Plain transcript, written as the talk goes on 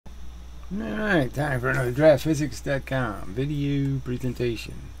Alright, time for another DraftPhysics.com video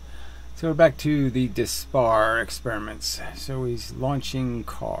presentation. So we're back to the Dispar experiments. So he's launching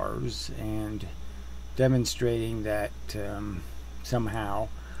cars and demonstrating that somehow,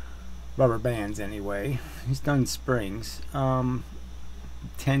 rubber bands anyway, he's done springs,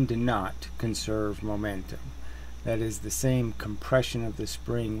 tend to not conserve momentum. That is, the same compression of the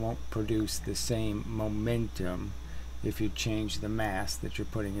spring won't produce the same momentum if you change the mass that you're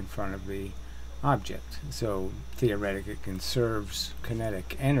putting in front of the object. So theoretically it conserves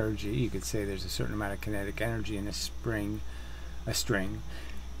kinetic energy. You could say there's a certain amount of kinetic energy in a string,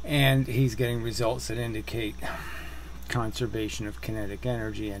 and he's getting results that indicate conservation of kinetic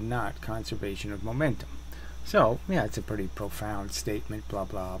energy and not conservation of momentum. So yeah, it's a pretty profound statement, blah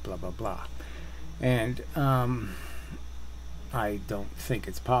blah blah blah blah. And I don't think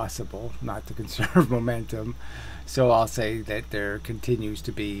it's possible not to conserve momentum, so I'll say that there continues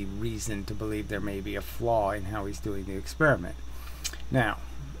to be reason to believe there may be a flaw in how he's doing the experiment. Now,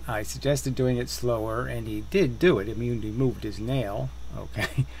 I suggested doing it slower, and he did do it. I mean, he moved his nail,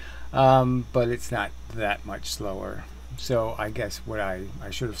 okay, but it's not that much slower. So I guess what I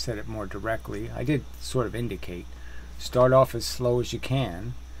should have said it more directly. I did sort of indicate, start off as slow as you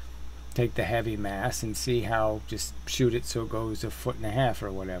can, take the heavy mass and see how, just shoot it so it goes 1.5 feet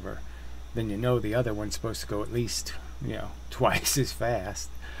or whatever. Then you know the other one's supposed to go at least, you know, twice as fast.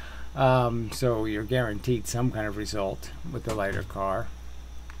 So you're guaranteed some kind of result with the lighter car.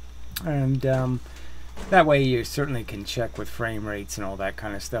 And that way you certainly can check with frame rates and all that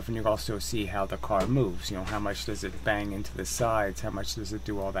kind of stuff, and you also see how the car moves. You know, how much does it bang into the sides, how much does it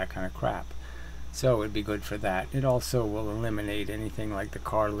do all that kind of crap. So it'd be good for that. It also will eliminate anything like the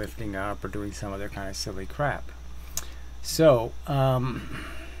car lifting up or doing some other kind of silly crap. So,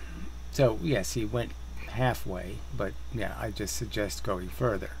 so yes, he went halfway, but yeah, I just suggest going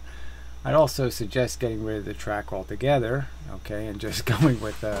further. I'd also suggest getting rid of the track altogether, okay, and just going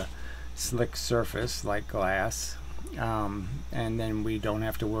with a slick surface like glass, and then we don't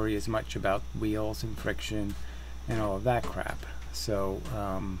have to worry as much about wheels and friction and all of that crap. So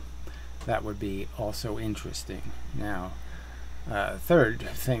that would be also interesting. Now, third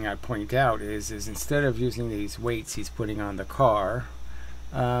thing I point out is instead of using these weights he's putting on the car,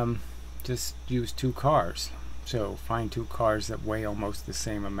 just use 2 cars. So find 2 cars that weigh almost the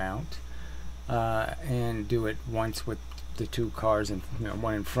same amount, and do it once with the 2 cars, and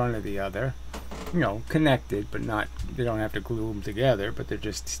one in front of the other, connected, but not, they don't have to glue them together, but they're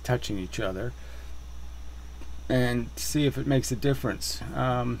just touching each other, and see if it makes a difference.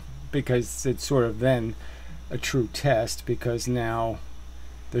 Because it's sort of then a true test, because now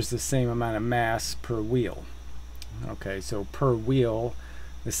there's the same amount of mass per wheel. Okay, so per wheel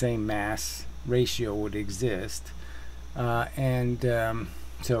the same mass ratio would exist, and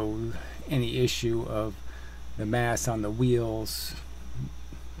so any issue of the mass on the wheels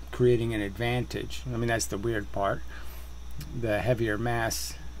creating an advantage, I mean, that's the weird part. The heavier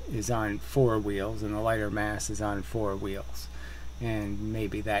mass is on 4 wheels and the lighter mass is on 4 wheels. And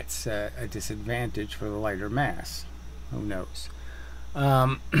maybe that's a disadvantage for the lighter mass. Who knows?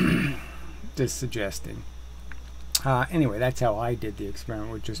 Just suggesting. Anyway, that's how I did the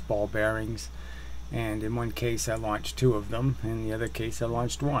experiment, with just ball bearings. And in one case I launched 2 of them, in the other case I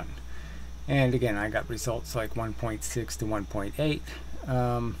launched 1. And again, I got results like 1.6 to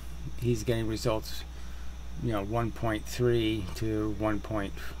 1.8. He's getting results, 1.3 to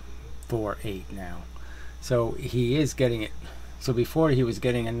 1.48 now. So he is getting it. So before he was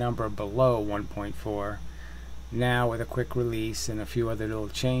getting a number below 1.4. Now with a quick release and a few other little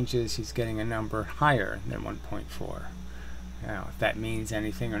changes, he's getting a number higher than 1.4. Now, if that means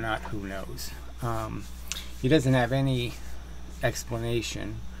anything or not, who knows? He doesn't have any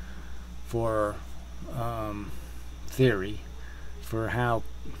explanation for theory for how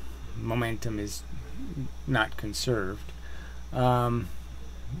momentum is not conserved, and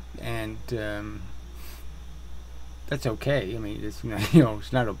that's okay. I mean, it's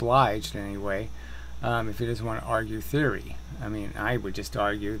it's not obliged in any way. If he doesn't want to argue theory, I mean, I would just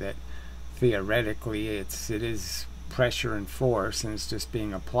argue that theoretically it is pressure and force, and it's just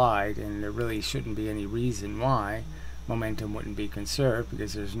being applied, and there really shouldn't be any reason why momentum wouldn't be conserved,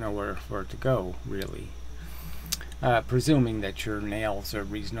 because there's nowhere for it to go, really. Presuming that your nails are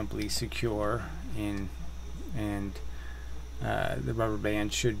reasonably secure and the rubber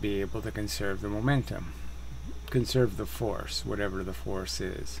band should be able to conserve the momentum. Conserve the force, whatever the force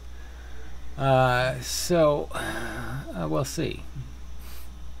is. So we'll see.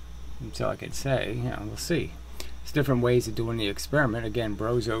 That's all I can say. We'll see. There's different ways of doing the experiment. Again,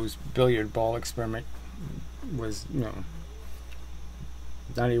 Brozo's billiard ball experiment was,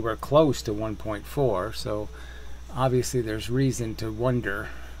 not anywhere close to 1.4, so obviously there's reason to wonder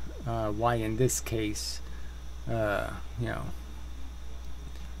why in this case, why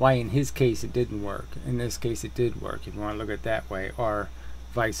in his case it didn't work. In this case it did work, if you want to look at it that way, or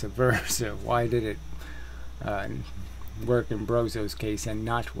vice versa. Why did it work in Brozo's case and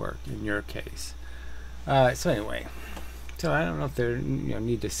not work in your case? So anyway, so I don't know if there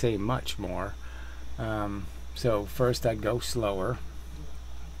need to say much more. So first I'd go slower.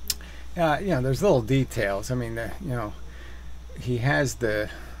 There's little details. I mean, he has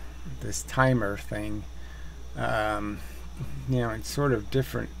this timer thing. It's sort of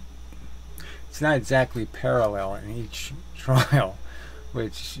different. It's not exactly parallel in each trial,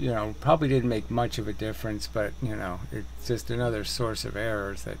 which probably didn't make much of a difference, but it's just another source of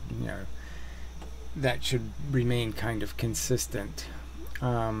errors that that should remain kind of consistent.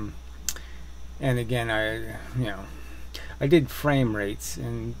 And again, I did frame rates,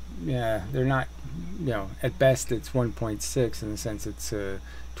 and they're not, at best it's 1.6 in the sense it's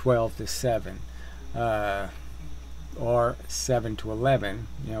 12 to 7, or 7 to 11,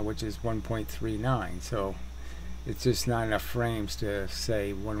 which is 1.39. So it's just not enough frames to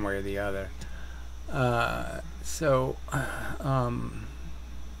say one way or the other.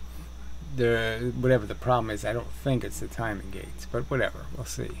 Whatever the problem is, I don't think it's the timing gates, but whatever, we'll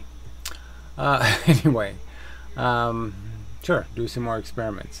see. Anyway, sure, do some more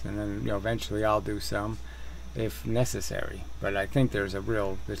experiments, and then eventually I'll do some if necessary. But I think there's a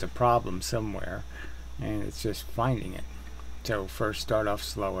problem somewhere, and it's just finding it. So first, start off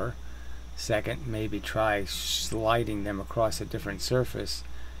slower. Second, maybe try sliding them across a different surface.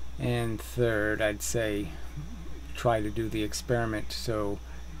 And third, I'd say try to do the experiment so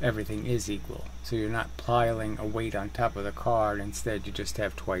everything is equal. So you're not piling a weight on top of the car, and instead you just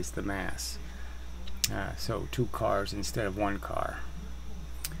have twice the mass. So 2 cars instead of 1 car.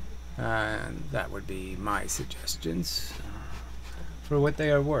 That would be my suggestions for what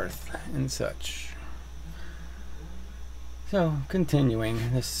they are worth and such. So continuing,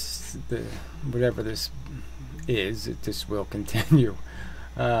 whatever this is, it just will continue.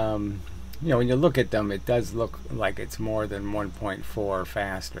 When you look at them, it does look like it's more than 1.4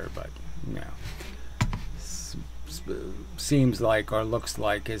 faster, but seems like or looks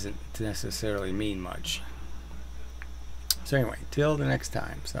like isn't necessarily mean much. So anyway, till the next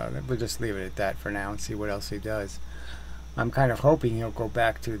time. So we'll just leave it at that for now and see what else he does. I'm kind of hoping he'll go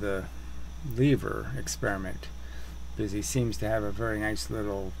back to the lever experiment, because he seems to have a very nice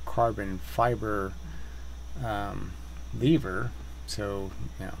little carbon fiber lever, so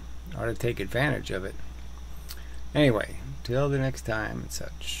ought to take advantage of it. Anyway, till the next time and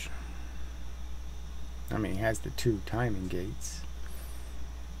such. I mean, he has the 2 timing gates.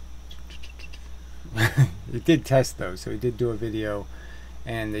 He did test those, so he did do a video,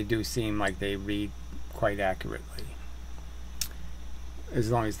 and they do seem like they read quite accurately,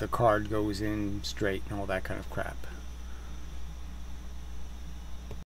 as long as the card goes in straight and all that kind of crap.